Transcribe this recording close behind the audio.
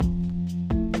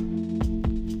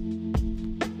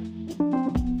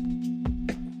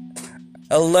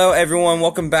Hello everyone,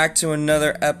 welcome back to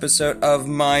another episode of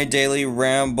My Daily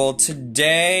Ramble.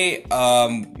 Today,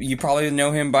 you probably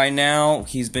know him by now.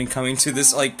 He's been coming to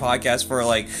this, podcast for,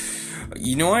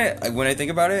 you know what? When I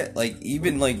think about it, you've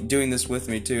been, doing this with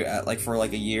me, too, for a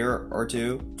year or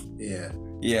two. Yeah.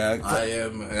 Yeah. I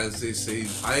am, as they say,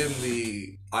 I am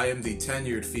the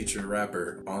tenured featured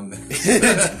rapper on the.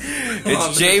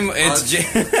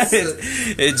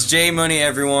 It's J Money,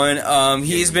 everyone.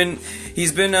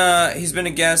 He's been a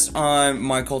guest on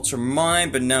My Culture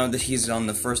Mind, but now that he's on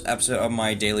the first episode of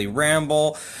My Daily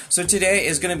Ramble. So today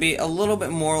is going to be a little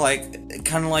bit more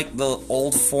kind of like the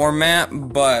old format,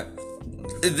 but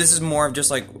this is more of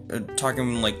just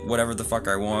talking whatever the fuck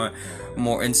I want,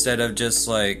 more instead of just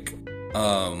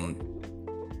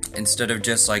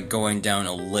going down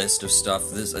a list of stuff.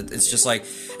 It's just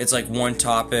it's one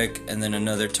topic and then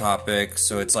another topic.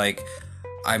 So it's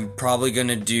I'm probably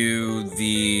gonna do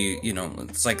the,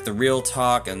 it's the real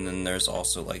talk, and then there's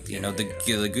also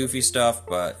the goofy stuff,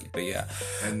 but yeah.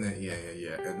 And then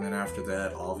and then after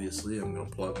that, obviously, I'm gonna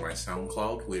plug my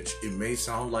SoundCloud, which it may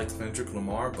sound like Kendrick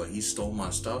Lamar, but he stole my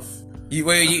stuff.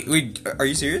 Wait, are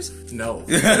you serious? No.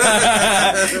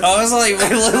 I was like,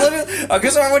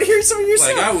 because I want to hear some of your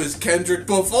stuff. I was Kendrick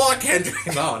before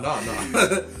Kendrick. No.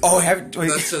 Oh,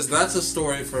 that's a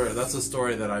story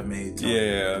that I made.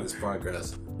 This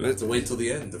progress. We have to wait till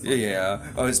the end.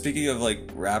 Yeah. Oh, speaking of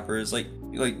rappers,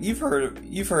 you've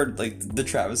heard the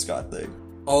Travis Scott thing.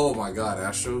 Oh my God,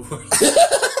 Astro.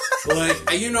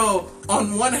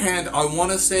 On one hand, I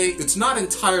want to say it's not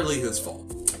entirely his fault.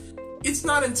 It's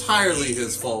not entirely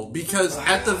his fault because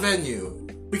at a venue,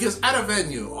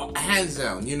 hands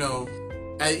down,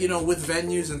 with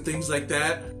venues and things like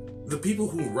that, the people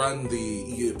who run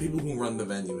the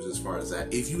venues as far as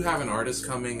that, if you have an artist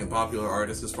coming, a popular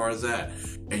artist as far as that,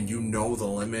 and the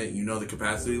limit, the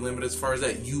capacity limit as far as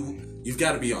that, you've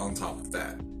got to be on top of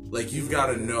that. You've got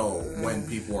to know when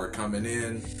people are coming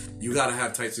in. You got to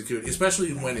have tight security,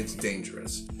 especially when it's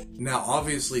dangerous. Now,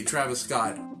 obviously, Travis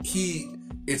Scott,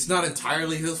 it's not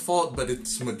entirely his fault, but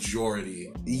it's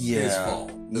majority his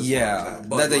fault.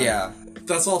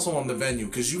 That's also on the venue,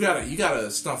 because you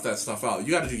gotta snuff that stuff out.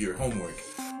 You gotta do your homework.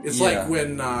 It's like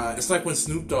when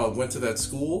Snoop Dogg went to that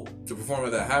school to perform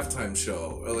at that halftime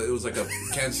show. It was a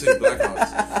Kansas City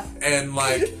Blackhawks, and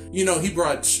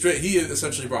he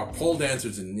essentially brought pole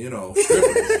dancers and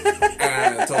strippers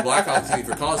and to a Blackhawks team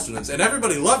for college students, and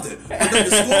everybody loved it. But then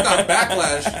the school got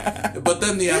backlash. But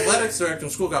then the athletics director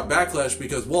of school got backlash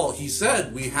because, he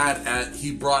said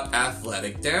he brought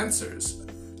athletic dancers.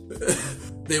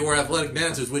 They were athletic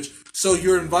dancers, so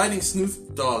you're inviting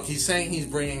Snoop Dogg. He's saying he's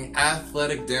bringing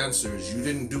athletic dancers. You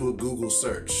didn't do a Google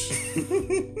search.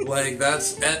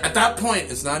 That's at that point.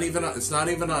 It's not even at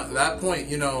that point.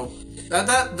 At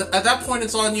that point,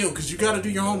 it's on you because you got to do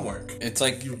your homework. It's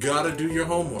you got to do your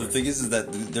homework. The thing is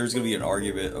that there's gonna be an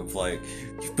argument of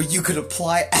but you could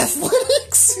apply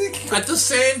athletics. At the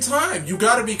same time, you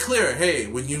got to be clear. Hey,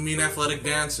 when you mean athletic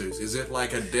dancers, is it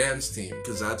like a dance team?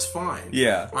 Because that's fine.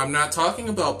 Yeah. I'm not talking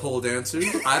about pole dancers.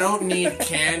 I don't need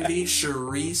Candy,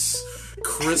 Charisse,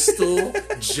 Crystal,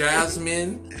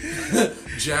 Jasmine,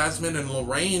 and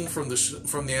Lorraine from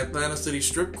the Atlanta City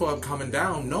Strip Club coming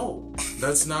down. No,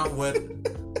 that's not what.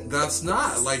 That's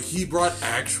not he brought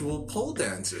actual pole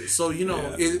dancers. So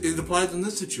it applies in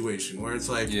this situation where it's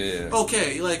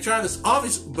okay, Travis,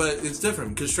 obviously, but it's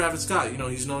different because Travis Scott,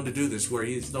 he's known to do this where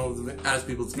he's known to ask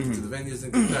people to come to the venues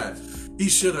and things like that. He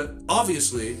should have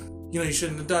obviously, he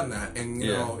shouldn't have done that, and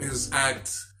his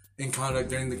act and conduct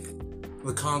during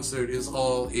the concert is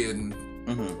all in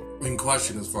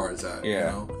question as far as that.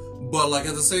 But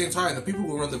at the same time, the people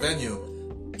who run the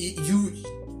venue, you.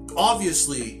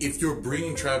 Obviously, if you're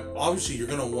bringing obviously you're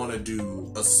gonna want to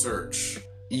do a search.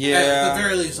 Yeah. At the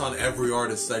very least, on every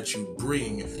artist that you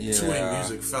bring to a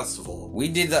music festival. We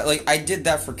did that. I did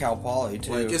that for Cal Poly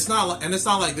too. It's not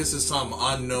like this is some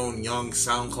unknown young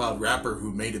SoundCloud rapper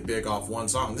who made it big off one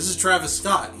song. This is Travis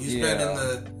Scott. He's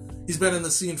been in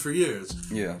the scene for years.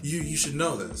 Yeah. You should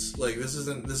know this. This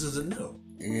isn't new.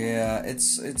 Yeah,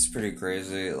 it's pretty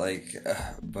crazy.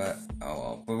 But oh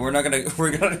well. But we're not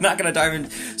gonna dive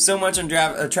in so much on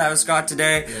Travis Scott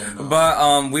today. Yeah, no.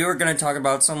 But we were gonna talk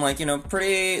about some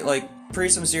pretty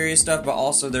some serious stuff, but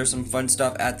also there's some fun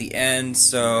stuff at the end,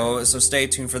 so stay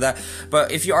tuned for that.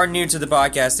 But if you are new to the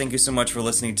podcast, thank you so much for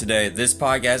listening today. This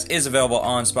podcast is available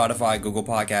on Spotify, Google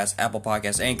Podcasts, Apple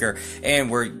Podcasts, Anchor, and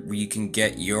where you can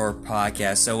get your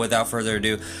podcast. So without further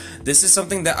ado, this is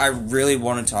something that I really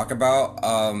want to talk about.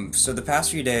 So the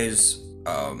past few days,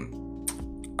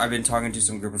 I've been talking to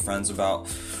some group of friends about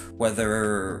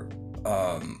whether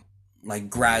like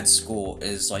grad school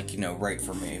is like, you know, right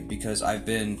for me, because I've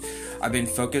been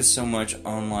focused so much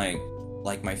on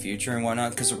like my future and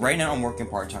whatnot, because right now I'm working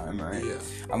part-time, right? Yeah.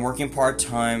 I'm working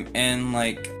part-time, and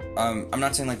like I'm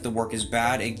not saying like the work is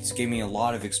bad. It gave me a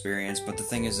lot of experience, but the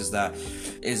thing is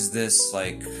this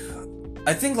like,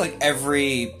 I think like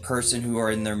every person who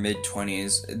are in their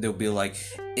mid-20s, they'll be like,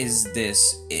 is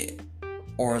this it?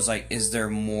 Or is there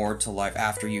more to life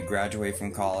after you graduate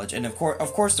from college? And of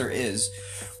course there is,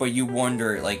 but you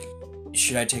wonder, like,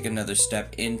 should I take another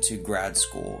step into grad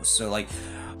school? So like,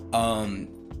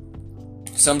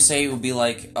 some say it would be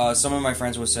like, some of my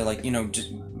friends would say like, you know,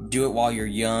 just do it while you're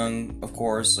young, of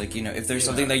course. Like, you know, if there's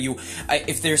something that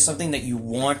you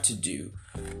want to do.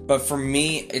 But for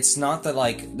me, it's not that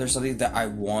like there's something that I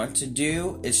want to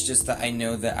do. It's just that I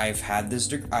know that I have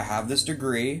this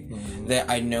degree, that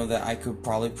I know that I could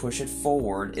probably push it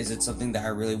forward. Is it something that I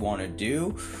really want to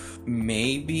do?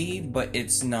 Maybe, but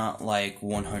it's not like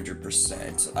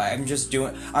 100%.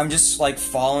 I'm just like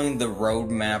following the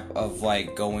roadmap of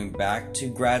like going back to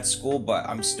grad school, but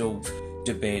I'm still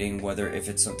debating whether if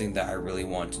it's something that I really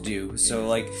want to do. So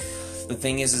like, the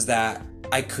thing is that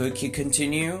I could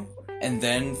continue and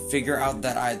then figure out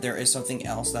that there is something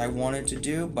else that I wanted to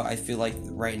do, but I feel like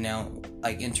right now,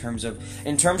 like in terms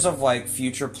of like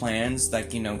future plans,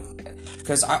 like, you know,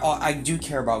 because I do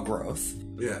care about growth.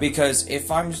 Yeah. Because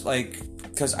if I'm like,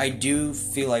 because I do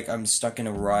feel like I'm stuck in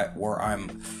a rut where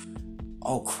I'm,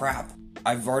 oh crap,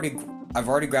 I've already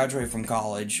graduated from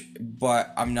college,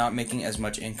 but I'm not making as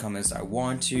much income as I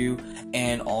want to,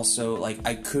 and also like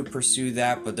I could pursue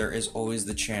that, but there is always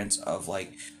the chance of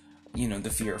like, you know, the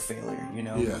fear of failure, you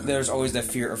know? Yeah. There's always that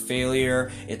fear of failure.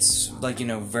 It's like, you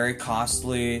know, very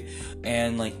costly,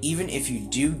 and like even if you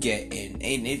do get in,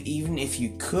 and even if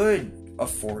you could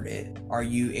afford it, are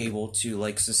you able to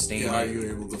like sustain it? Are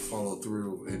you able to follow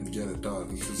through and get it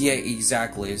done? Yeah,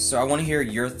 exactly. So I want to hear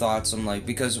your thoughts on like,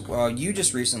 because you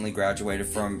just recently graduated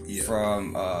from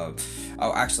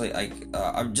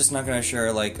I'm just not gonna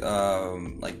share like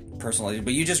personally,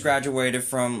 but you just graduated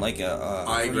from like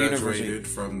I graduated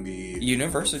from the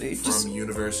university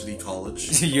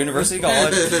college university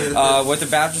college with a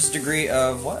bachelor's degree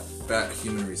of what?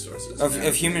 Human resources.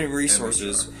 Of human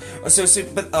resources.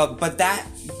 But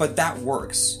that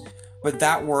works. But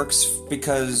that works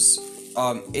because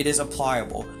it is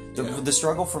applicable. The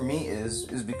struggle for me is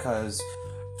because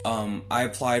I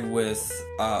applied with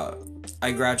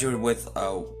I graduated with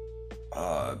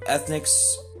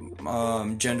ethnics,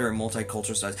 gender, and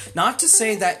multicultural studies. Not to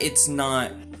say that it's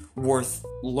not worth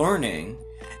learning.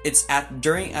 It's at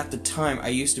the time I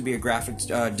used to be a graphic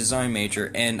design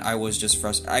major, and I was just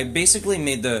frustrated. I basically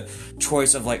made the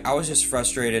choice of like, I was just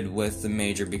frustrated with the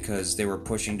major because they were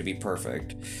pushing to be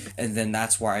perfect, and then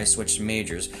that's why I switched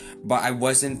majors. But I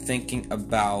wasn't thinking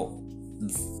about,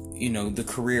 you know, the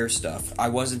career stuff. I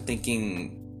wasn't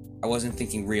thinking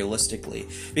realistically,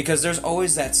 because there's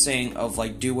always that saying of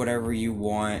like, do whatever you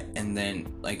want, and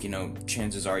then like, you know,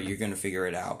 chances are you're gonna figure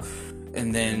it out.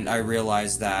 And then I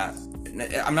realized that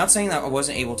I'm not saying that I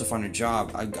wasn't able to find a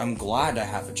job. I'm glad I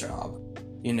have a job.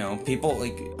 You know, people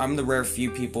like, I'm the rare few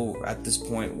people at this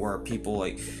point where people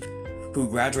like who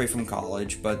graduate from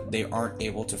college but they aren't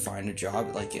able to find a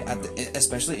job, like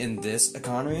especially in this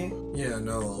economy. Yeah,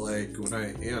 no, like when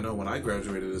I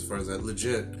graduated, as far as that,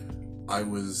 legit,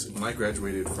 when I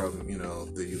graduated from, you know,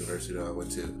 the university that I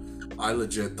went to, I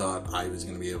legit thought I was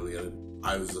going to be able to get it.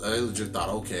 I legit thought,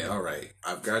 okay, all right,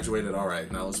 I've graduated, all right,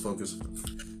 now let's focus on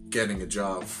getting a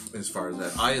job. As far as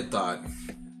that, I had thought,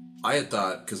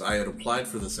 because I had applied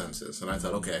for the census, and I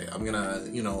thought, okay, I'm going to,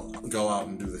 you know, go out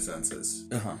and do the census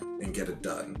and get it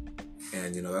done.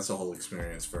 And, you know, that's a whole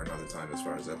experience for another time as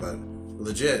far as that. But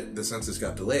legit, the census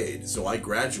got delayed. So I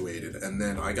graduated, and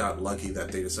then I got lucky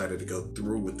that they decided to go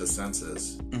through with the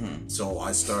census. Mm-hmm. So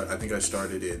I think I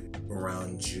started it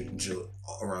around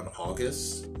around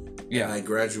August. Yeah. And I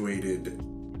graduated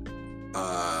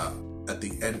at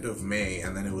the end of May,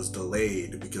 and then it was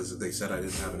delayed because they said I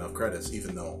didn't have enough credits,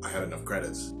 even though I had enough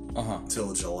credits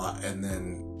till July. And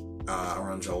then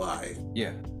around July,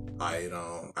 I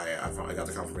got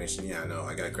the confirmation. Yeah, no,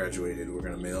 I got graduated. We're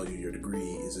gonna mail you your degree.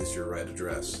 Is this your right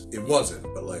address? It wasn't,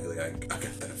 but luckily I got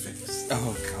that fixed.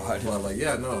 Oh God. But like,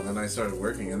 yeah, no. Then I started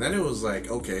working, and then it was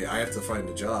like, okay, I have to find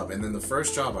a job. And then the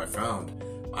first job I found,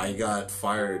 I got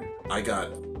fired. I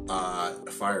got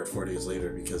fired 4 days later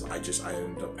because I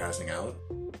ended up passing out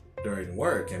during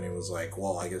work, and it was like,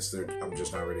 well, I guess I'm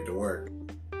just not ready to work.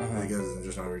 I guess I'm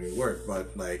just not ready to work.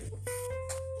 But like,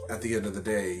 at the end of the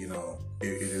day, you know,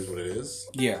 it is what it is.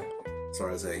 Yeah. as far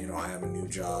as that, I have a new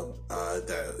job, a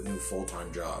new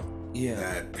full-time job,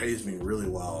 that pays me really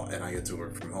well, and I get to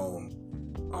work from home,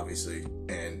 obviously,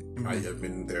 and I have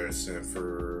been there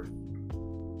for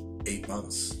 8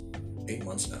 months. 8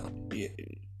 months now. Yeah.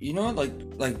 You know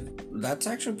what, like that's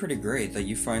actually pretty great that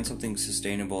you find something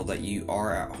sustainable that you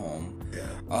are at home. Yeah.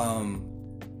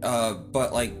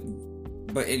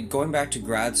 But going back to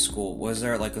grad school, was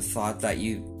there like a thought that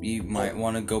you might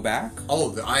want to go back?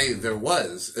 There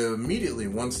was immediately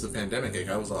once the pandemic hit.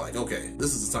 I was like, okay,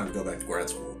 this is the time to go back to grad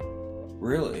school.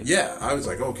 Really? Yeah, I was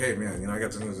like, okay, man, I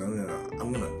got things. I'm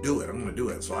gonna do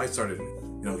it. So I started,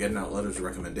 getting out letters of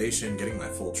recommendation, getting my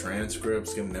full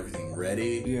transcripts, getting everything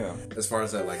ready. Yeah. As far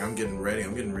as that, like, I'm getting ready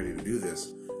to do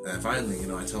this. And finally,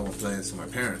 I tell this to my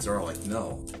parents. They're all like,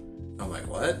 no. I'm like,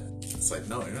 what? It's like,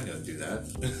 no, you're not gonna do that.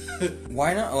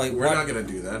 Why not? Like, we're not gonna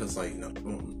do that. It's like, no.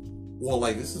 Well,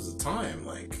 like, this is the time.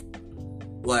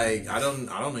 Like I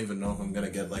don't even know if I'm gonna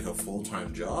get like a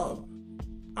full-time job.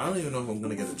 I don't even know if I'm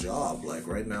gonna get a job. Like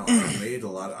right now, I made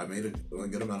a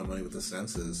good amount of money with the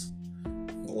census.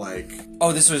 Like,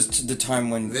 this was the time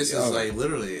when this is like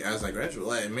literally as I graduated,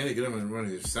 like, I made a good amount of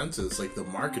money with the census. Like the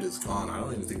market is gone. I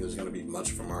don't even think there's gonna be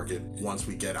much of a market once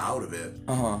we get out of it.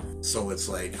 So it's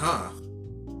like,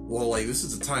 well, like this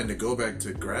is the time to go back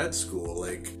to grad school.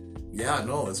 Like, yeah,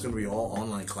 no, it's gonna be all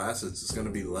online classes. It's gonna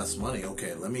be less money.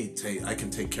 Okay, I can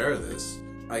take care of this.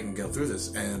 I can get through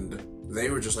this. And they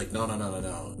were just like, no,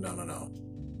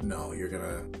 you're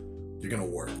gonna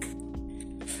work.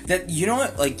 That, you know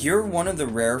what, like, you're one of the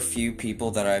rare few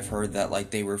people that I've heard that, like,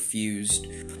 they refused,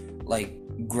 like,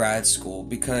 grad school,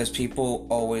 because people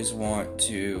always want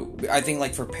to, I think,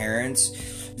 like, for parents,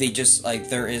 they just, like,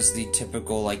 there is the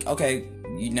typical, like, okay,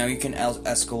 now you can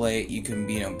escalate, you can,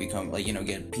 become, like, get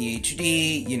a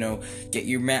PhD, get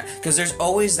your because there's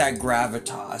always that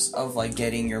gravitas of, like,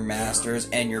 getting your master's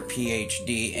and your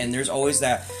PhD, and there's always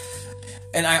that.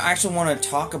 And I actually want to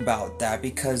talk about that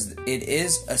because it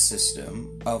is a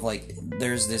system of, like,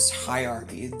 there's this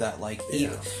hierarchy that, like,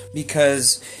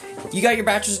 because you got your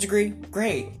bachelor's degree,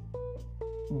 great.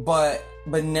 But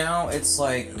now it's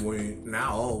like... if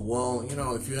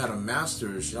you had a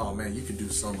master's, oh, man, you could do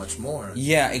so much more.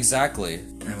 Yeah, exactly.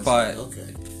 But, like,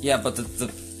 okay. Yeah, but the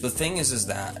thing is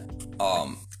that,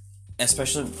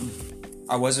 especially,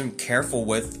 I wasn't careful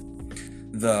with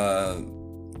the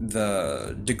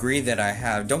degree that I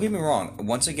have. Don't get me wrong,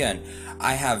 once again,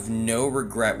 I have no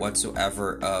regret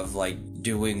whatsoever of, like,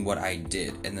 doing what I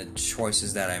did and the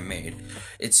choices that I made.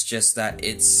 It's just that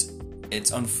it's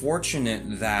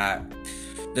unfortunate that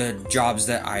the jobs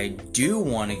that I do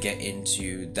want to get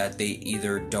into, that they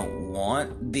either don't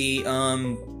want the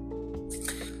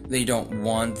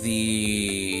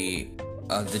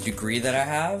degree that I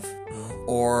have,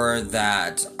 or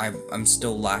that I'm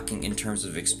still lacking in terms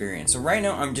of experience. So right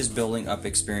now I'm just building up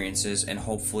experiences, and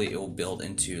hopefully it will build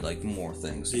into, like, more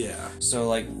things. Yeah. So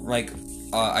like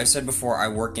I said before, I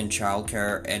work in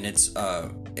childcare, and it's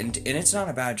and it's not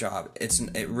a bad job.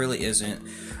 It really isn't.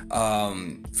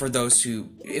 For those who,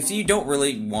 if you don't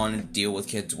really want to deal with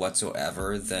kids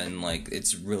whatsoever, then, like,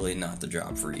 it's really not the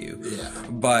job for you. Yeah.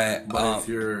 But if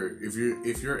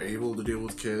you're able to deal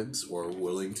with kids, or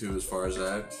willing to, as far as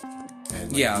that,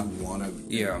 and, like, you want to,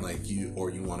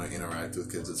 you want to interact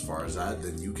with kids as far as that,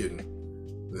 then you can,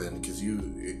 because you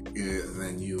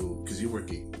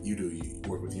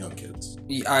work with young kids.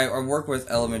 I work with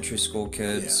elementary school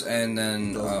kids, and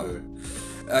then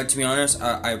to be honest,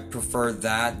 I prefer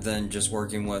that than just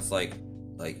working with like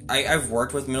I've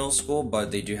worked with middle school,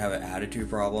 but they do have an attitude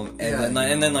problem, and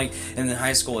then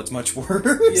high school it's much worse.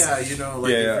 Yeah, if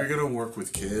you're gonna work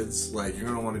with kids, like, you're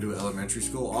gonna want to do elementary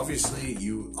school. Obviously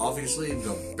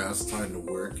the best time to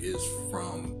work is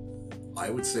from, I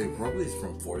would say, probably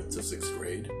from 4th to 6th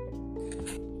grade.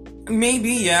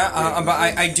 Maybe, yeah. But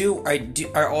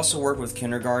I also work with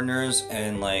kindergartners,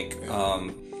 and, like,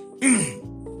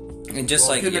 and just,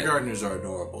 like, kindergartners are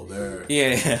adorable. They're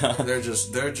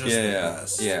just the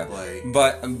best. Yeah. Like,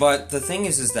 but the thing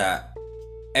is that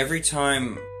every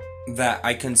time that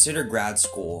I consider grad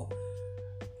school,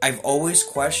 I've always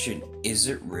questioned, is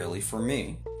it really for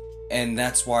me? And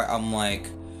that's why I'm like,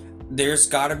 there's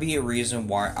got to be a reason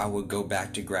why I would go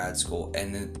back to grad school,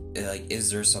 and then, like,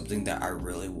 is there something that I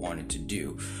really wanted to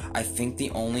do? I think the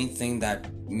only thing that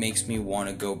makes me want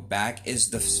to go back is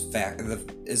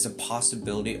the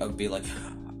possibility of being like,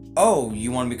 oh,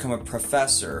 you want to become a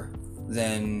professor,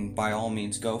 then by all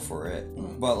means go for it.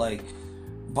 But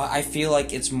I feel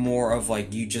like it's more of,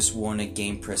 like, you just want to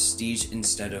gain prestige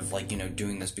instead of, like,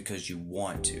 doing this because you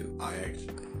want to. I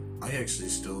actually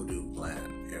still do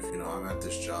plan. If I'm at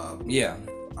this job, yeah,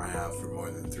 I have for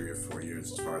more than 3 or 4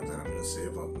 years. As far as that, I'm gonna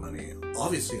save up money.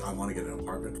 Obviously, I want to get an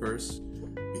apartment first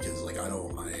because like I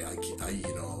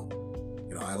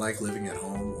I like living at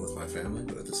home with my family,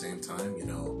 but at the same time,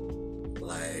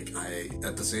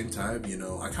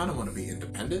 I kind of want to be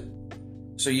independent.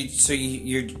 So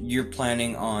you're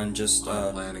planning on just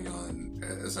I'm planning on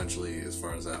essentially, as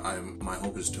far as that, my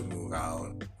hope is to move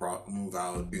out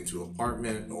into an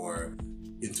apartment or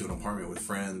into an apartment with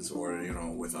friends, or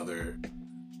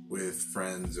with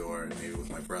friends, or maybe with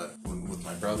my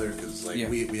brother, because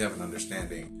we have an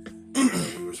understanding.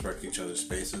 We respect each other's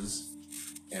spaces.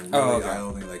 And really, I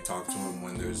only talk to him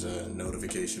when there's a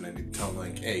notification. I tell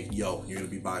him hey, yo, you're gonna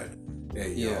be by it.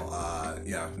 Hey, yo,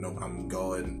 no, I'm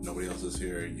going. Nobody else is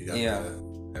here. You got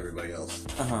everybody else.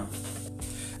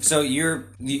 So you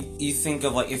think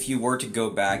of if you were to go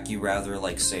back, you rather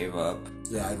save up?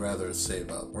 Yeah, I'd rather save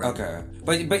up. Right? Okay,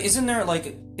 but isn't there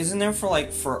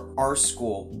for our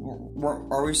school?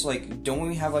 Are we don't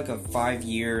we have a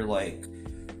 5-year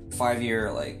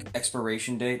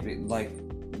expiration date?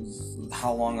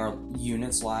 How long our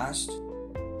units last?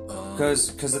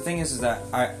 Because the thing is that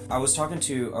I was talking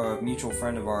to a mutual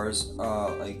friend of ours,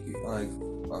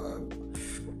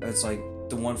 it's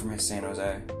the one from San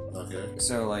Jose. Okay.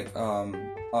 So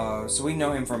so we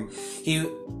know him from he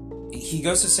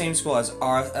goes to the same school as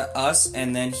us,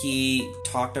 and then he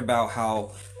talked about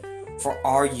how for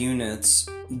our units,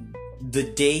 the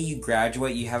day you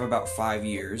graduate, you have about 5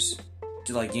 years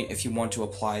to if you want to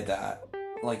apply that.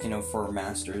 For a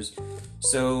master's.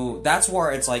 So that's where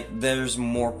it's there's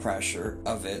more pressure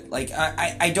of it.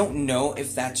 I don't know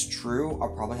if that's true.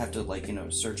 I'll probably have to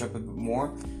search up a bit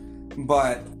more.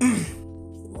 But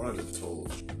what I've been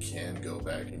told, you can go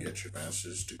back and get your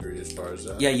master's degree as far as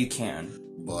that. Yeah, you can.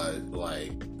 But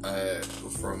I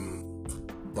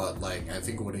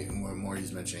think what more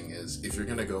he's mentioning is if you're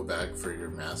gonna go back for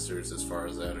your master's as far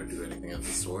as that, or do anything of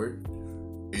the sort,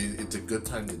 it's a good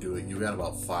time to do it. You got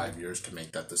about 5 years to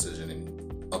make that decision and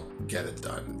get it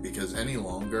done. Because any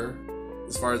longer,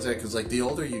 as far as that, because the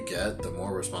older you get, the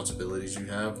more responsibilities you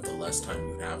have, the less time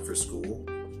you have for school.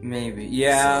 Maybe,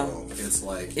 yeah. So it's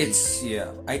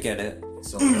I get it.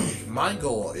 So my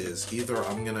goal is either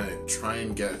I'm gonna try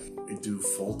and do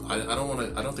full. I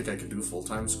don't think I could do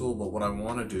full-time school, but what I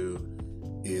want to do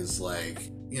is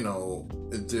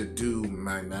to do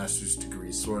my master's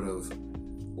degree sort of.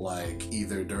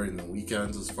 Either during the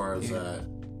weekends as far as that,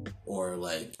 or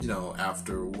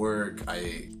after work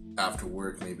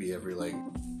maybe every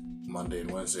Monday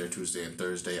and Wednesday or Tuesday and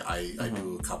Thursday I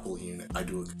do a couple I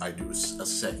do a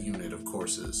set unit of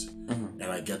courses, and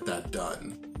I get that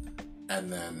done,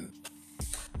 and then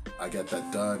I get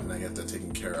that done and I get that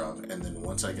taken care of, and then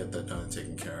once I get that done and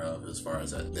taken care of as far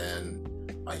as that, then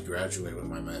I graduate with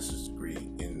my master's degree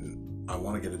I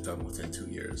want to get it done within 2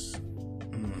 years.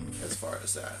 As far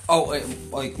as that. Oh,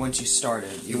 once you started.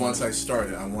 Once I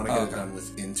started, I want to get it done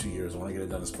within 2 years. I want to get it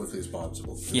done as quickly as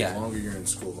possible. Yeah. The longer you're in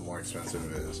school, the more expensive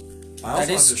it is. I also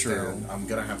understand true. I'm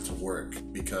going to have to work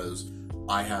because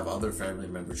I have other family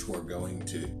members who are going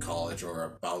to college or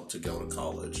are about to go to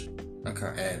college.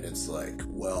 Okay. And it's this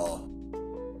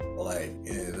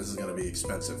is going to be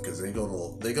expensive because they go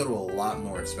to a lot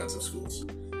more expensive schools.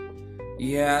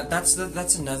 Yeah, that's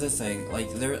another thing.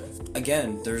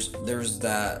 There's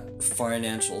that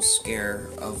financial scare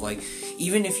of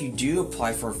even if you do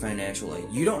apply for financial aid,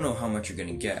 you don't know how much you're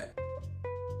gonna get.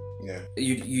 Yeah.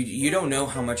 You don't know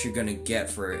how much you're gonna get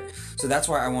for it. So that's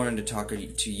why I wanted to talk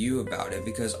to you about it,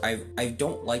 because I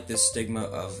don't like this stigma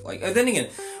of then again,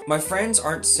 my friends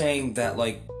aren't saying that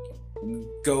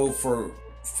go for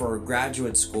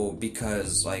graduate school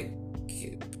because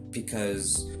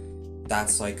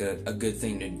that's a good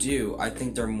thing to do. I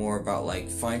think they're more about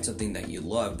find something that you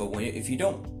love. But if you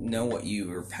don't know what you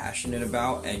are passionate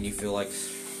about and you feel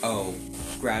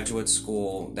graduate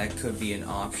school, that could be an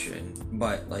option,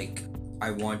 but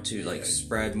I want to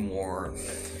spread more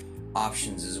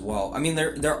options as well. I mean,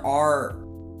 there are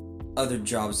other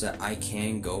jobs that I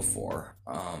can go for.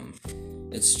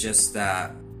 It's just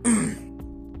that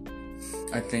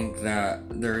I think that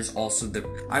there's also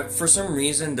for some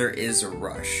reason there is a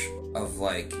rush of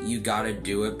you gotta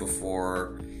do it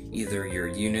before either your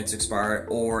units expire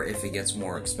or if it gets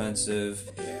more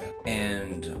expensive.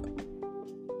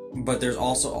 But there's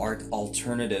also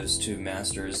alternatives to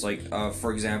masters,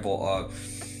 for example,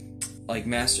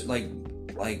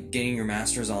 getting your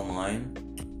masters online.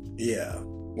 Yeah,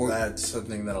 that's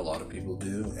something that a lot of people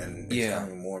do, and it's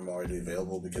becoming more and more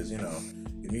available because if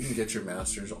you can get your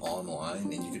masters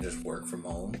online and you can just work from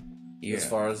home. Yeah. As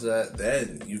far as that,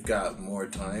 then you've got more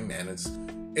time, and it's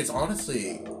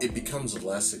honestly, it becomes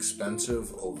less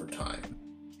expensive over time.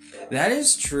 That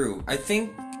is true. I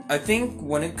think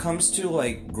when it comes to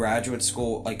like graduate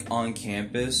school, like on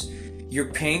campus,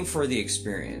 you're paying for the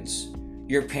experience.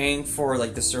 You're paying for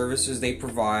like the services they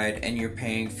provide, and you're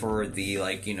paying for the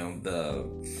like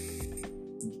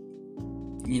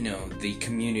the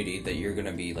community that you're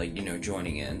gonna be like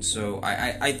joining in. So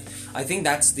I think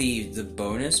that's the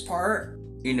bonus part,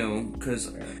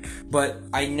 but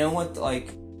I know what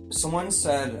like someone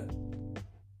said.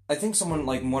 I think someone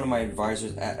like one of my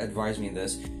advisors advised me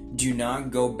this: do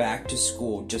not go back to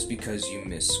school just because you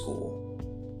miss school.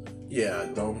 Yeah,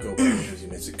 don't go back because you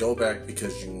miss it. Go back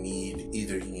because you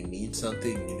need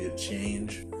something, you need a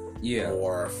change,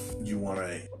 or you want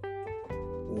to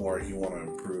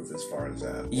improve as far as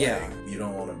that. Yeah, like, you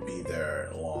don't want to be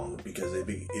there long because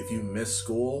if you miss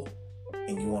school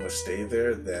and you want to stay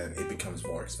there, then it becomes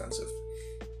more expensive.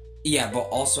 Yeah, but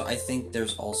also I think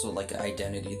there's also like an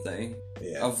identity thing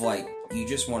of like you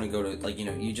just want to go to like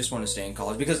you just want to stay in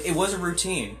college because it was a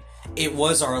routine, it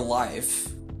was our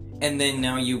life. And then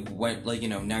now you went, like,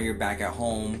 now you're back at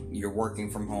home, you're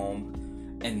working from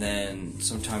home, and then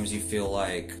sometimes you feel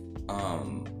like,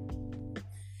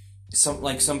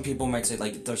 some people might say,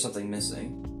 like, there's something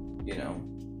missing,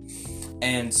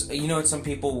 And, some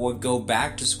people would go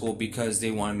back to school because they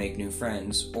want to make new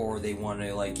friends, or they want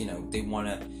to, like, they want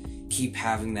to keep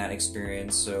having that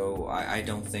experience, so I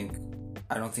don't think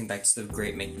that's the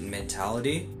great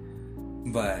mentality.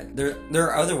 But there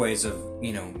are other ways of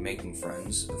making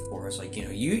friends, of course. Like you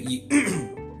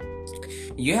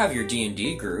have your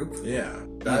D&D group. Yeah,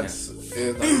 that's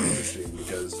interesting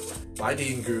because my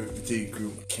D&D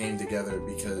group came together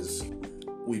because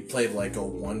we played like a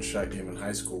one-shot game in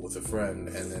high school with a friend,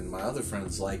 and then my other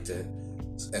friends liked it,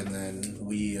 and then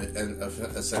we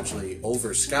essentially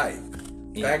over Skype.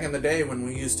 Yeah. Back in the day when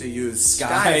we used to use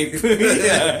Skype.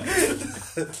 Yeah.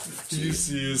 We used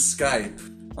to use Skype.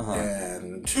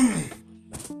 And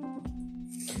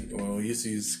we used to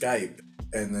use Skype,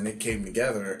 and then it came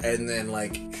together, and then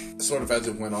like sort of as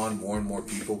it went on, more and more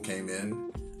people came in,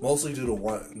 mostly due to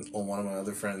one of my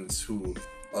other friends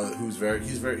he's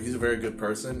a very good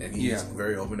person, and he's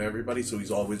very open to everybody, so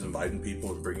he's always inviting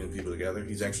people and bringing people together.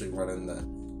 He's actually running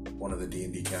one of the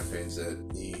D&D campaigns that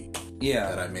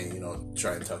I may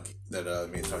try and talk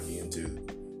you into.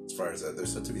 As far as that,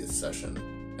 there's set to be a session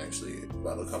actually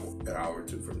about an hour or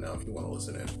two from now if you want to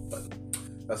listen in, but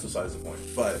that's besides the point.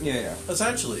 But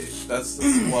essentially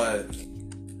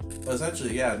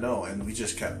and we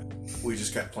just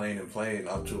kept playing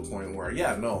up to a point where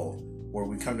where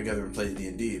we come together and play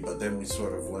D&D, but then we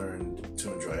sort of learned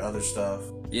to enjoy other stuff.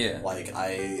 Like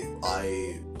I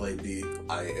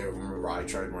remember I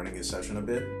tried running a session a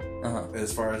bit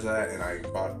as far as that, and I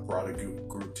brought a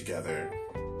group together,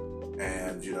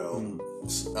 and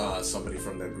somebody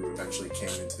from that group actually came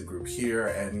into the group here,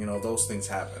 and those things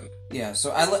happen. Yeah,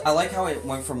 so I like how it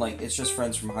went from like it's just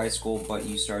friends from high school, but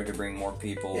you started to bring more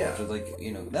people. Yeah. To like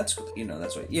that's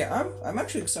right. Yeah, I'm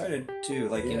actually excited too.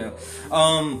 Like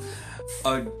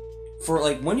for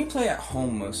like when you play at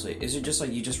home mostly, is it just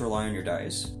like you just rely on your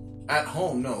dice? At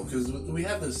home, no, because we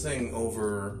have this thing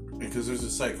because there's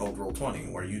a site called Roll20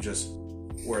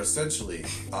 where essentially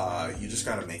you just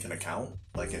gotta make an account,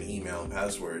 like an email and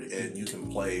password, and you can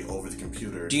play over the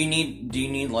computer. Do you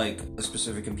need like a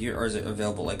specific computer, or is it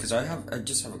available? Like, because I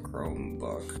just have a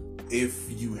Chromebook. If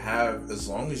you have, as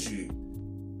long as you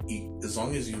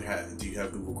have, do you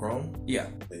have Google Chrome? Yeah.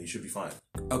 Then you should be fine.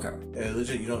 Okay.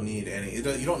 Legit, you don't need you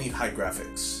don't need high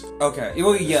graphics. Okay.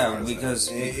 Well, yeah, because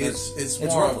it's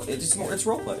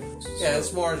role play. Yeah,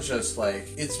 it's more just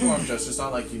it's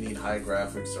not like you need high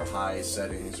graphics or high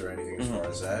settings or anything as far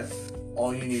as that.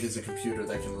 All you need is a computer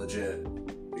that can legit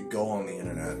go on the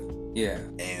internet. Yeah.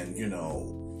 And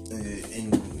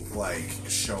like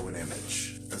show an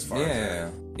image as far as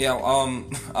that. Yeah.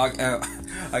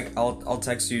 I'll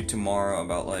text you tomorrow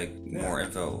about like more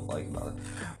info like about it.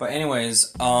 But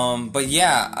anyways, but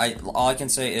yeah, all I can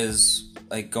say is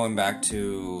like going back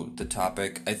to the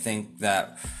topic, I think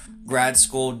that grad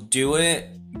school, do it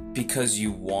because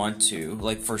you want to,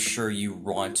 like for sure you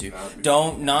want to.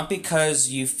 Not because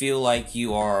you feel like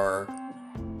you are.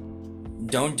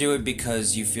 Don't do it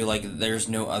because you feel like there's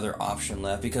no other option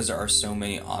left, because there are so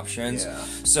many options. Yeah.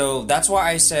 So that's why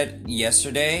I said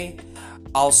yesterday,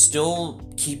 I'll still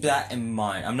keep that in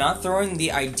mind. I'm not throwing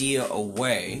the idea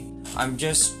away. I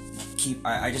just keep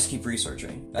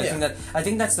researching. I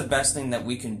think that's the best thing that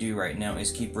we can do right now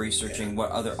is keep researching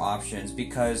what other options,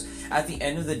 because at the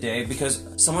end of the day, because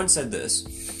someone said this,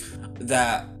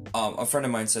 that a friend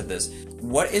of mine said this,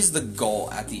 what is the goal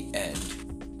at the end?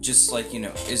 Just like,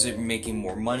 is it making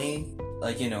more money?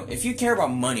 like, you know, if you care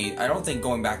about money, I don't think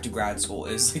going back to grad school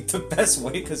is like the best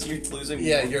way because you're losing.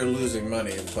 Yeah, you're losing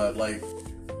money, but like,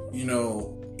 you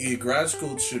know, grad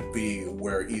school should be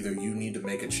where either you need to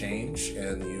make a change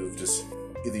and you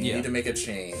need to make a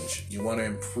change, you want to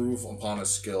improve upon a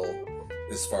skill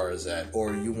as far as that,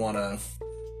 or you want to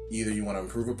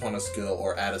improve upon a skill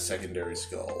or add a secondary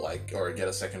skill, like, or get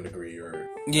a second degree or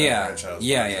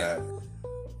that.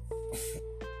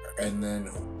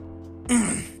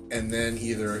 And then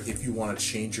either if you want to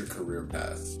change your career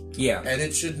path. Yeah. And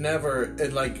it should never,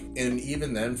 and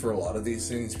even then for a lot of these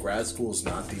things, grad school is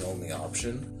not the only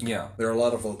option. Yeah. There are a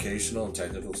lot of vocational and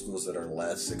technical schools that are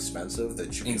less expensive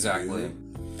that you can do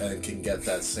and can get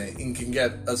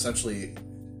essentially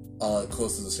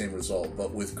close to the same result,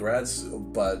 but with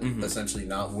essentially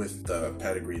not with the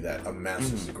pedigree that a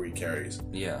master's degree carries.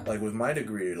 Yeah. Like with my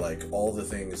degree, like all the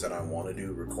things that I want to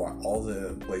do require all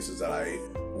the places that I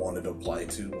wanted to apply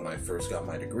to when I first got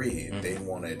my degree. They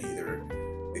wanted either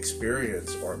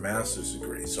experience or a master's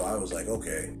degree. So I was like,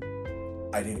 okay,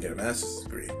 I need to get a master's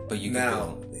degree. But you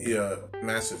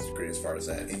master's degree as far as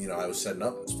that, and you know, I was setting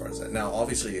up as far as that. Now,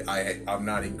 obviously, I'm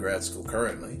not in grad school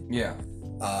currently. Yeah.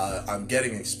 I'm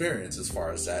getting experience as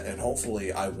far as that, and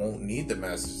hopefully I won't need the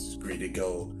master's degree to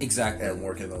go and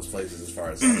work in those places as far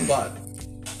as that. But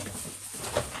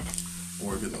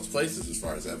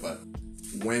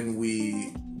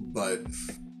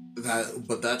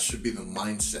that should be the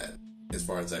mindset as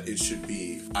far as that. It should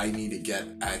be, I need to get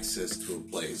access to a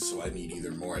place, so I need either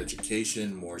more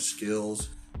education, more skills,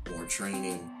 more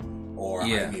training, or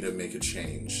I need to make a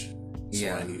change. So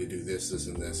I need to do this,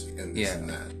 and this, and this, and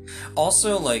that.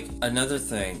 Also, like, another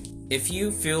thing, if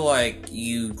you feel like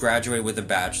you graduate with a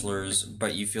bachelor's,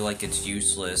 but you feel like it's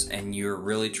useless, and you're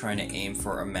really trying to aim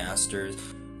for a master's,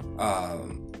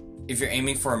 if you're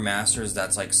aiming for a master's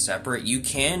that's, like, separate, you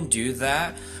can do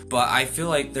that, but I feel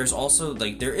like there's also,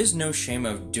 like, there is no shame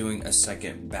of doing a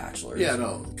second bachelor's. Yeah,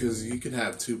 no, because you can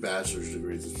have 2 bachelor's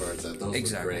degrees as far as that.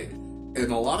 Those are great. And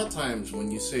a lot of times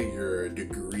when you say your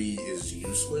degree is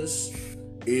useless,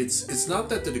 it's not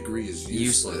that the degree is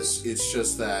useless. It's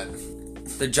just that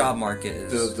the job market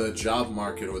is the job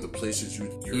market, or the places you're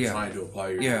trying to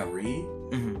apply your degree.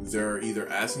 They're either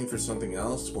asking for something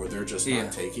else, or they're just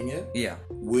not taking it. Yeah,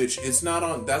 which that's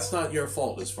not your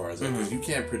fault as far as that, because you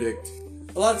can't predict.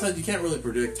 A lot of times you can't really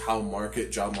predict how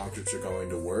job markets are going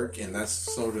to work, and that's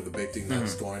sort of the big thing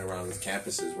that's going around with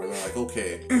campuses, where they're like,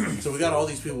 okay, so we got all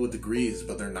these people with degrees,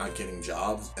 but they're not getting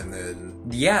jobs, and then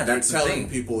they're telling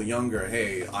people younger,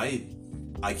 hey,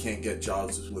 I can't get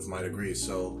jobs with my degree,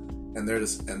 so. And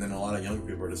then a lot of younger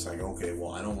people are just like, okay,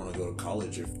 well, I don't want to go to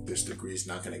college if this degree is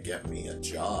not going to get me a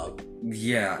job.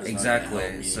 Yeah, exactly.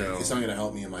 It's not going to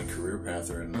help me in my career path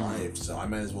or in life. So I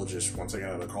might as well just, once I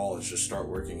get out of college, just start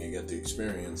working and get the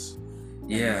experience.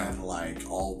 Yeah. And like,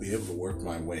 I'll be able to work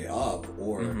my way up,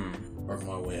 or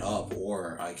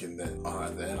I can then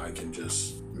I can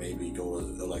just maybe go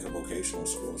to like a vocational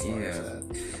school.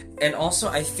 And also,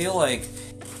 I feel like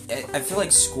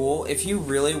school, if you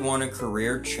really want a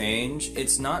career change,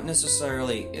 it's not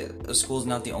necessarily, a school's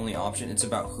not the only option. It's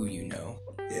about who you know.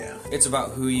 Yeah. It's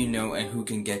about who you know and who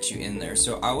can get you in there.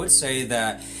 So I would say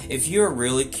that if you're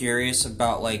really curious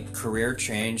about like career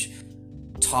change,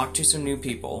 talk to some new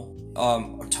people.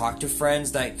 Talk to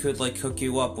friends that could like hook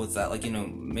you up with that, like, you know,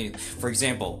 maybe, for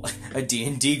example, a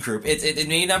D&D group. It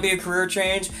may not be a career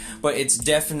change, but it's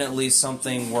definitely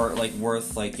something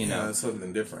worth like, you know, it's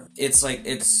something different. It's like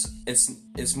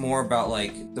it's more about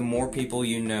like the more people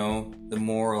you know, the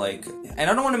more like, and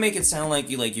I don't want to make it sound like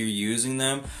you're using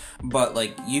them, but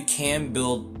like you can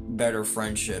build better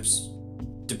friendships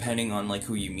depending on like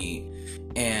who you meet.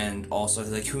 And also,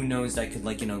 like, who knows, that could,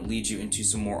 like, you know, lead you into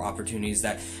some more opportunities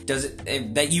that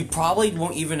you probably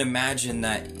won't even imagine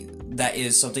that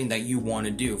is something that you want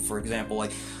to do. For example,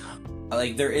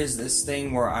 like there is this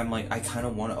thing where I'm like, I kind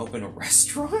of want to open a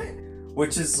restaurant,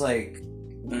 which is like,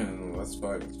 that's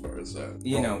fine as far as that,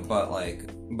 you know, but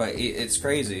it's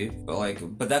crazy,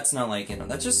 but that's not like, you know,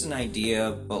 that's just an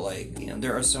idea, but like, you know,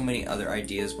 there are so many other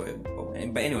ideas, but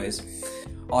anyways.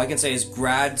 All I can say is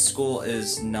grad school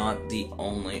is not the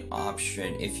only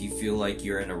option if you feel like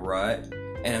you're in a rut.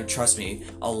 And trust me,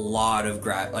 a lot of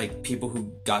people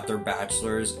who got their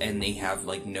bachelor's and they have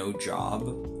like no job.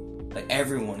 Like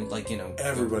everyone, like, you know,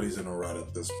 everybody's in a rut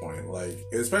at this point. Like,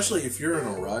 especially if you're in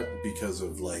a rut because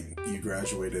of like you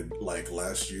graduated like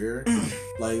last year,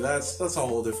 like that's a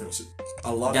whole different.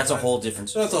 That's a whole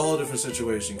different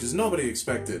situation, because nobody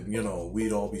expected, you know,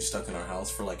 we'd all be stuck in our house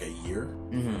for like a year.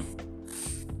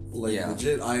 Like,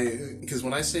 legit, because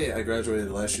when I say I graduated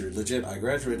last year, legit, I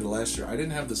graduated last year. I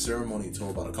didn't have the ceremony till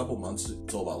about a couple months,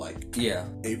 till about like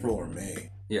April or May.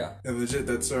 Yeah. And legit,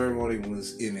 that ceremony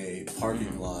was in a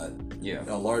parking lot. Yeah.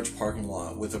 A large parking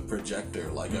lot with a projector,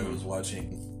 like I was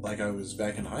watching, like I was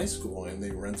back in high school, and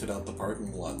they rented out the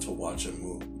parking lot to watch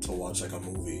like a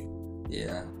movie.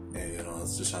 Yeah. And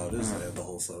it's just how it is. They have the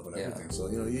whole setup and everything. So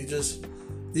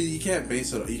you can't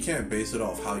base it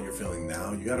off how you're feeling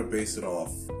now. You gotta base it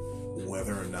off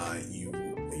whether or not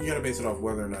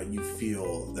you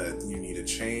feel that you need a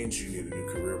change, you need a new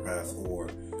career path, or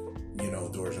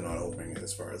doors are not opening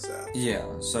as far as that.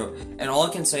 Yeah. So, and all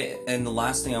I can say, and the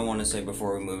last thing I want to say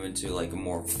before we move into like a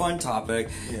more fun topic,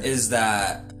 is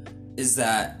that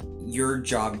your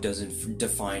job doesn't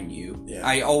define you. Yeah.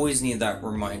 I always need that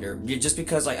reminder, just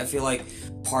because I feel like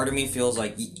part of me feels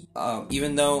like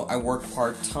even though I work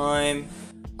part-time,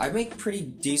 I make pretty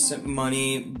decent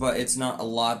money, but it's not a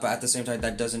lot. But at the same time,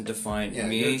 that doesn't define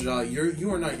me. You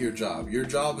are not your job. Your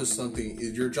job is something.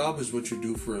 Your job is what you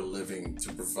do for a living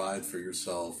to provide for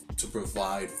yourself, to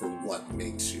provide for what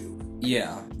makes you.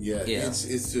 Yeah. It's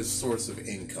just source of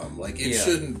income. Like it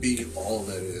shouldn't be all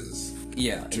that is.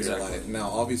 Yeah, to your life. Now,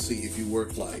 obviously, if you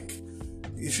work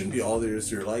it shouldn't be all there is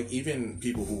to your life. Even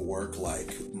people who work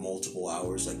multiple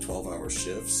hours, 12-hour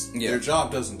shifts, their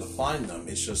job doesn't define them.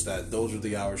 It's just that those are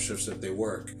the hour shifts that they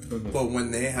work. Mm-hmm. But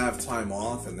when they have time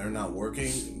off and they're not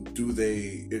working, do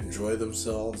they enjoy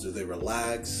themselves? Do they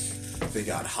relax? They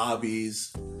got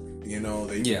hobbies. They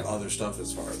do other stuff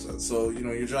as far as that. So,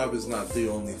 your job is not the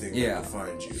only thing that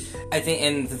defines you. I think,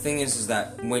 and the thing is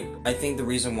that I think the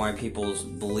reason why people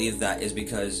believe that is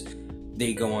because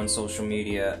they go on social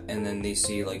media and then they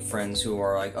see friends who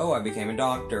are like, oh, I became a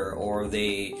doctor, or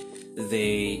they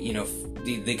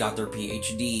got their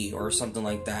PhD or something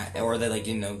like that, or they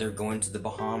they're going to the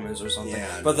Bahamas or something.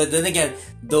 Yeah. But then again,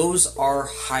 those are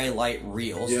highlight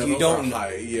reels. Yeah,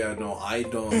 I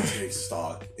don't take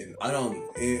stock in. I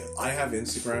have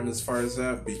Instagram as far as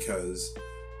that because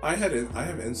I have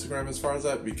Instagram as far as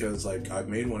that because I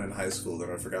made one in high school, then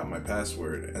I forgot my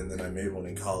password, and then I made one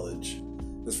in college.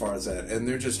 As far as that, and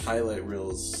they're just highlight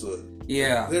reels.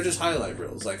 They're just highlight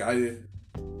reels.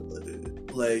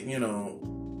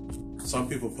 Some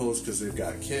people post because they've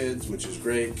got kids, which is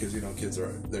great because kids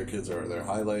are their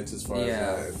highlights as far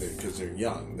as that, because they're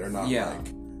young. They're not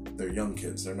they're young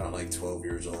kids. They're not 12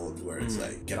 years old where it's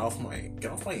get off my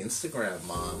Instagram,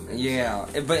 mom.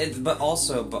 But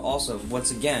also once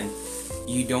again,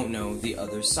 you don't know the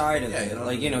other side of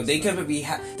it. They could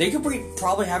be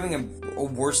probably having a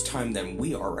worse time than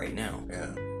we are right now.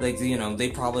 Yeah. They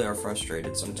probably are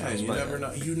frustrated sometimes.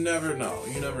 Yeah, you never know.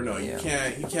 Yeah.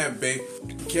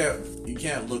 You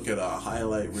can't look at a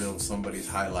highlight reel of somebody's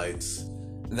highlights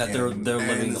that they're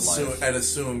living the life and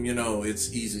assume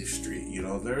it's easy street.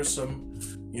 There's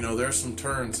some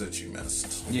turns that you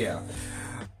missed. Yeah.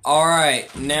 All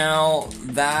right. Now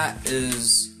that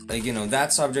is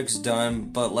that subject's done,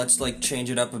 but let's change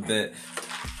it up a bit.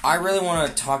 I really want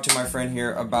to talk to my friend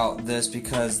here about this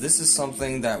because this is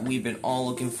something that we've been all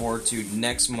looking forward to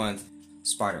next month.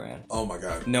 Spider-Man. Oh my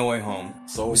god. No Way Home.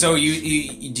 So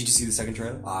you did you see the second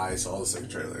trailer? I saw the second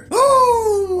trailer.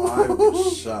 Ooh!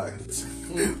 I'm shocked.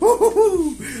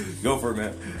 Go for it,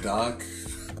 man. Doc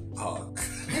Ock.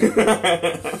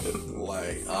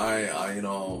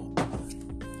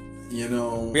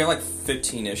 We have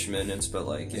 15-ish minutes, but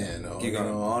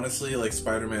honestly,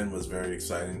 Spider-Man was very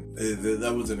exciting.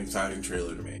 That was an exciting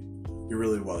trailer to me. It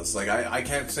really was. I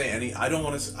can't say any. I'm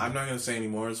not gonna say any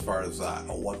more as far as that.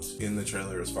 What's in the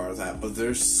trailer as far as that. But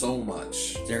there's so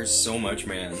much. There's so much,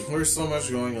 man. There's so much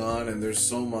going on, and there's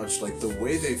so much the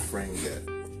way they framed it.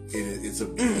 It's a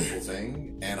beautiful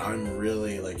thing, and I'm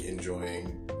really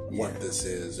enjoying what this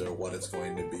is or what it's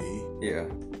going to be. Yeah.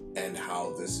 And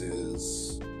how this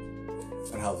is.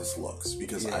 And how this looks,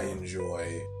 because I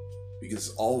enjoy.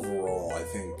 Because overall, I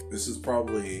think this is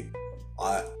probably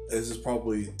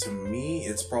to me,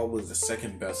 it's probably the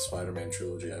second best Spider-Man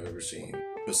trilogy I've ever seen,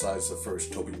 besides the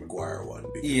first Tobey Maguire one.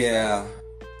 Yeah.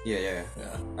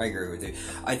 I agree with you.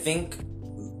 I think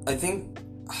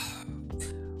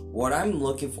what I'm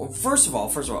looking for. First of all,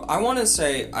 I want to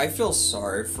say I feel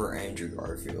sorry for Andrew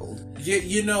Garfield. Yeah,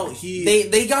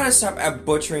 they gotta stop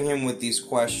butchering him with these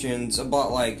questions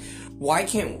about why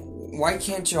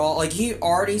can't y'all, he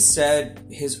already said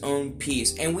his own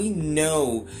piece, and we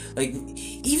know,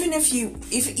 even if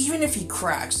he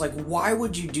cracks, why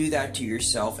would you do that to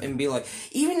yourself and be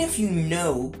even if you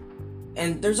know,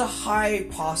 and there's a high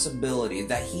possibility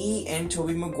that he and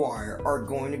Tobey Maguire are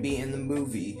going to be in the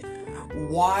movie,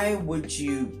 why would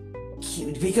you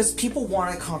because people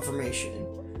want a confirmation.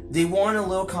 They want a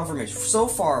little confirmation. So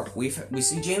far, we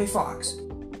see Jamie Foxx.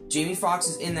 Jamie Foxx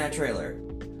is in that trailer.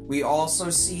 We also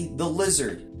see the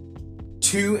Lizard.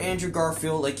 2 Andrew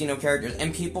Garfield, characters.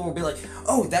 And people will be like,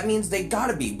 oh, that means they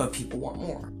gotta be, but people want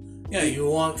more. Yeah, you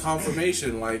want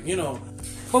confirmation,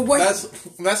 But what?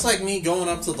 That's like me going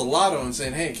up to the lotto and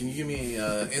saying, hey, can you give me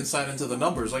insight into the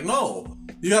numbers? Like, no.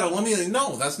 You gotta let me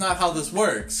no, that's not how this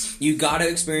works. You gotta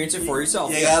experience it for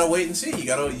yourself. You gotta wait and see. You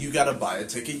gotta buy a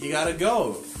ticket, you gotta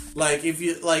go.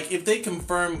 If they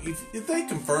confirm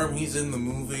he's in the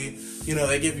movie,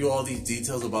 they give you all these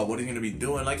details about what he's gonna be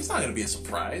doing, it's not gonna be a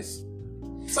surprise.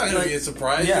 It's not gonna be a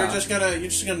surprise. Yeah. You're just gonna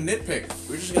nitpick.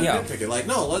 We're just gonna nitpick it.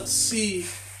 No, let's see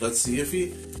if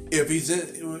he's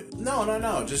in.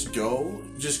 No. Just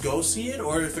go see it.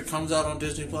 Or if it comes out on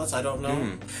Disney Plus, I don't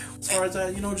know. As far as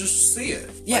that, just see it.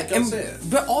 Yeah, see it.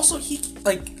 But also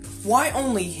why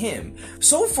only him?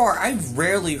 So far, I've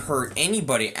rarely heard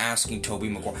anybody asking Tobey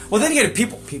Maguire. Well, then again,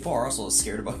 people are also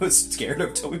scared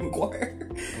of Tobey Maguire.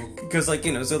 Because,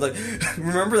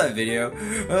 remember that video?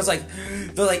 I was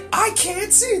they're like, I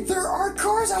can't see. There are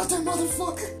cars out there,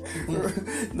 motherfucker.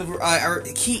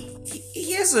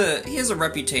 He has a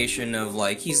reputation of,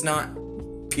 he's not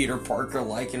Peter Parker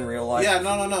in real life. Yeah,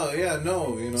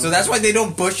 no. So that's why they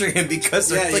don't butcher him, because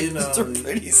they're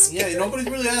pretty scary. Yeah, nobody's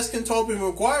really asking Tobey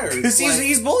Maguire. Because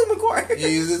he's Bully Maguire.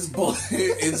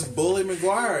 It's Bully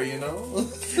Maguire,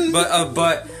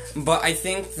 But I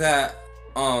think that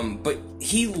but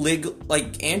he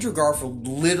Andrew Garfield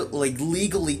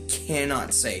legally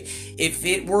cannot say if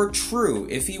he were true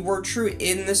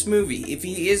in this movie, if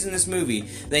he is in this movie,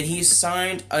 then he's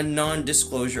signed a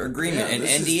non-disclosure agreement, an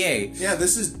NDA.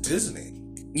 This is Disney.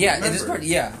 Yeah, at this part,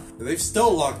 yeah. They've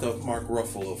still locked up Mark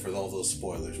Ruffalo for all those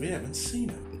spoilers. We haven't seen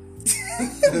him.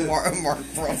 Mark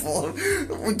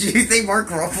Ruffalo. Do you think Mark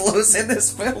Ruffalo's in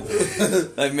this film?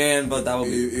 But that would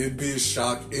be... It'd be a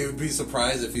shock. It would be a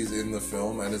surprise if he's in the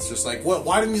film, and it's just what?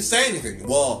 Why didn't you say anything?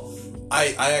 Well,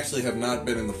 I actually have not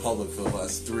been in the public for the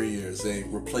last 3 years. They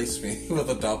replaced me with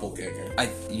a doppelganger.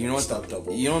 You know what?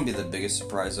 You know what would be the biggest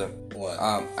surprise, though? What?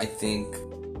 I think...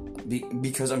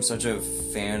 Because I'm such a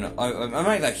fan... I'm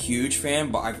not a huge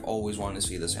fan, but I've always wanted to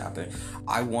see this happen.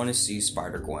 I want to see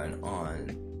Spider-Gwen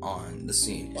on the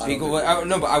scene. But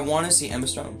I want to see Emma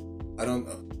Stone.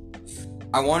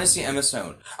 I want to see Emma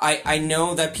Stone. I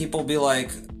know that people be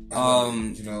like,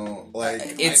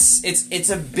 it's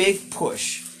a big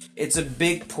push. It's a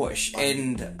big push,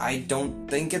 and I don't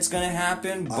think it's gonna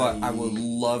happen, but I would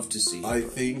love to see. I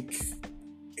think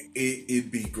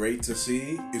it'd be great to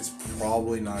see. It's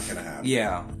probably not gonna happen.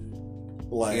 Yeah.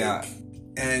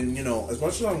 And, as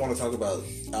much as I want to talk about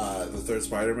the third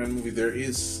Spider-Man movie, there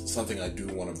is something I do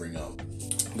want to bring up.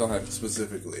 Go ahead.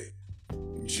 Specifically,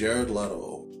 Jared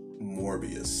Leto,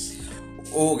 Morbius.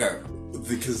 Okay.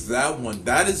 Because that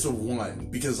is the one.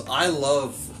 Because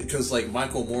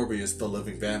Michael Morbius, the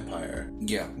living vampire.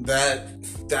 Yeah.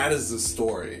 That is the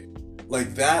story.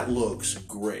 That looks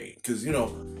great. Because,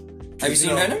 Have you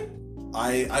seen Venom?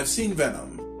 I've seen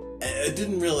Venom. It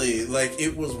didn't really,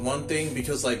 it was one thing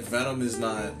because, Venom is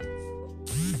not...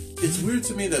 It's weird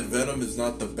to me that Venom is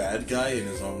not the bad guy in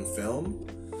his own film,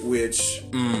 which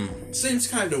seems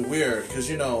kind of weird, because,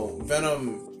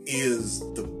 Venom is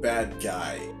the bad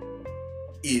guy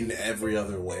in every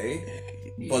other way,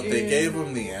 but they gave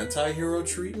him the anti-hero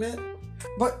treatment.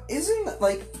 But isn't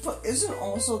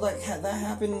also, that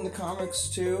happened in the comics,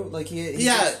 too?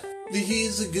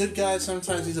 He's a good guy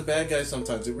sometimes, he's a bad guy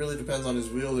sometimes. It really depends on his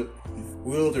wielder,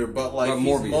 but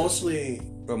Morbius. He's mostly...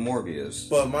 But Morbius.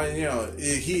 But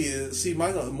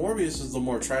Morbius is the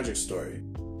more tragic story.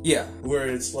 Yeah. Where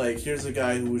it's here's a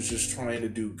guy who was just trying to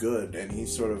do good, and he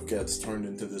sort of gets turned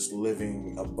into this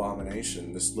living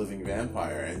abomination, this living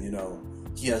vampire, and,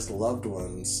 he has loved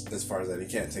ones, as far as that, he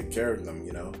can't take care of them,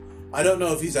 I don't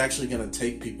know if he's actually going to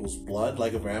take people's blood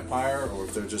like a vampire, or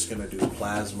if they're just going to do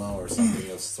plasma or something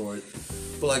of the sort.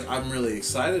 But, I'm really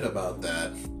excited about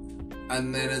that.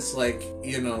 And then it's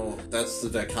that's the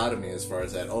dichotomy as far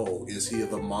as that. Oh, is he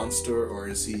the monster, or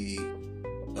is he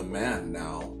a man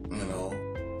now?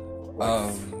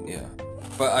 Yeah.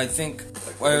 But I think...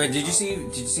 Wait, did you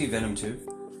see Venom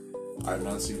 2? I've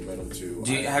not seen Venom 2.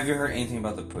 Have you heard anything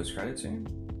about the post-credit scene?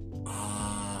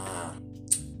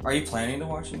 Are you planning to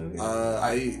watch the movie?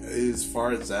 As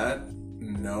far as that,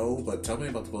 no. But tell me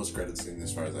about the post-credit scene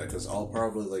as far as that, because I'll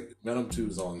probably Venom 2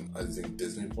 is on, I think,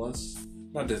 Disney Plus.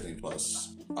 Not Disney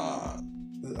Plus. I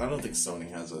don't think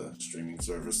Sony has a streaming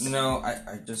service. No,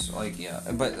 I just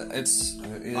but it's.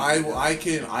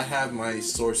 I have my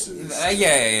sources.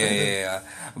 Yeah.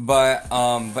 But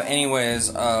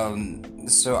anyways,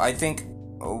 so I think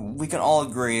we can all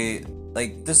agree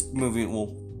like, this movie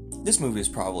is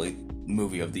probably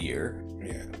movie of the year.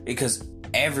 Yeah. Because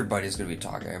everybody's gonna be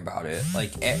talking about it.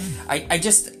 Like, I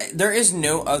just, there is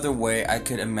no other way I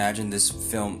could imagine this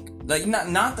film, like,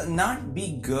 not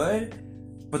be good,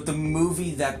 but the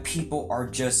movie that people are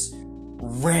just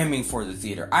ramming for the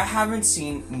theater. I haven't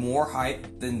seen more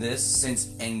hype than this since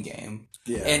Endgame.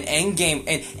 Yeah. And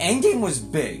Endgame was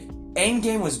big.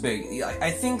 Endgame was big.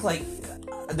 I think, like,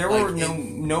 there were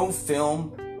no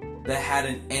film that had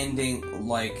an ending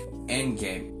like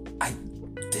Endgame.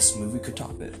 This movie could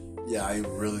top it. Yeah, I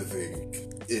really think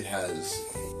it has.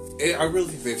 I really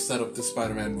think they've set up the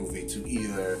Spider-Man movie to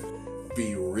either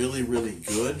be really, really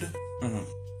good,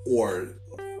 or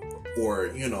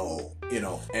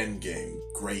Endgame,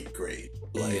 great.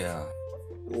 Like, yeah.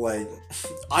 Like,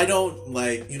 I don't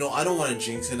want to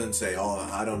jinx it and say, oh,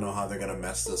 I don't know how they're gonna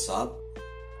mess this up,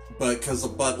 but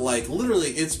like, literally,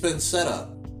 it's been set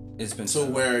up. It's been so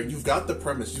where you've got the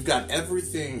premise, you've got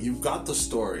everything, you've got the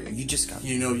story. You just got,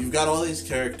 you've got all these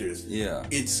characters. Yeah.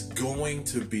 It's going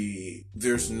to be.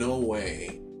 There's no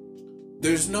way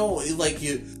you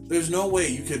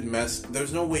could mess.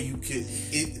 There's no way you could.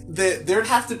 There'd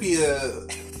have to be a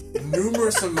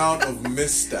numerous amount of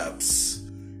missteps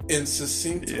in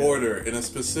succinct order in a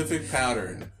specific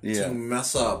pattern to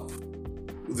mess up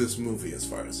this movie. As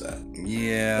far as that,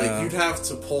 like, you'd have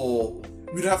to pull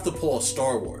a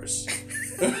Star Wars,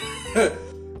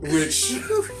 which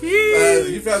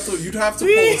you'd have to pull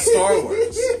a Star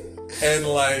Wars, and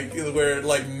like, where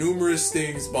like numerous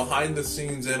things behind the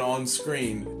scenes and on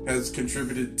screen has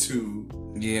contributed to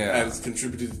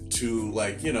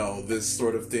like, this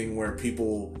sort of thing where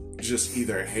people just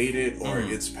either hate it or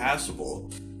it's passable.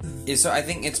 So I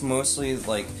think it's mostly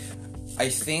like, I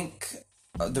think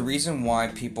the reason why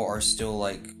people are still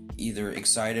like either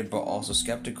excited but also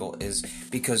skeptical is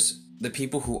because the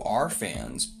people who are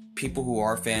fans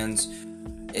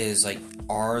is like,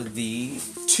 are the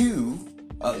two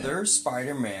other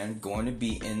Spider-Man going to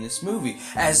be in this movie?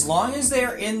 As long as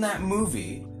they're in that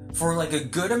movie for like a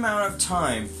good amount of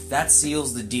time, that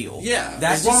seals the deal. Yeah,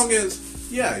 as long as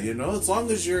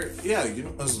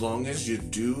you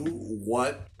do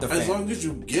what, as long as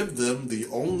you give them the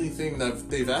only thing that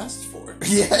they've asked for.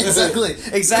 Yeah,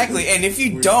 exactly. And if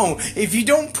you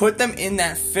don't put them in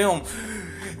that film,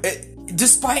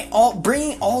 despite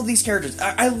bringing all these characters,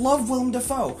 I love Willem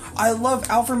Dafoe, I love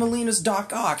Alfred Molina's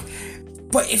Doc Ock,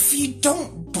 but if you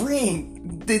don't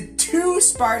bring the two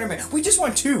Spider-Man, we just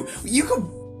want two. You could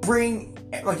bring.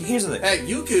 Like, here's the thing.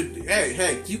 You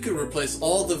could replace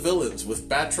all the villains with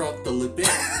Batroc the Lupin.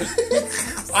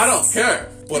 I don't care,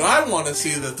 but I want to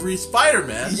see the three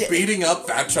Spider-Man beating up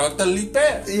Batroc the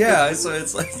Lupin. Yeah, so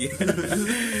it's like,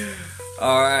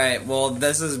 Alright, well,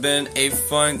 this has been a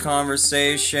fun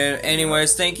conversation.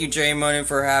 Anyways, thank you, Jay Money,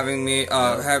 for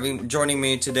joining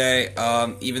me today.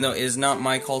 Even though it is not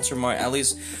my culture, at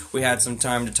least we had some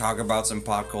time to talk about some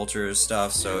pop culture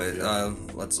stuff, so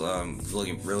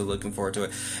really looking forward to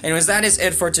it. Anyways, that is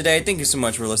it for today. Thank you so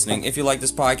much for listening. If you like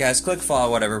this podcast, click follow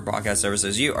whatever podcast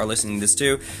services you are listening to this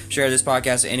to. Share this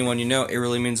podcast to anyone you know. It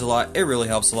really means a lot. It really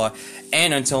helps a lot.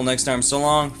 And until next time, so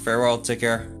long, farewell, take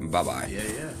care, bye-bye.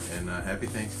 Yeah. And happy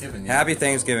Thanksgiving. Happy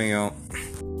Thanksgiving, y'all.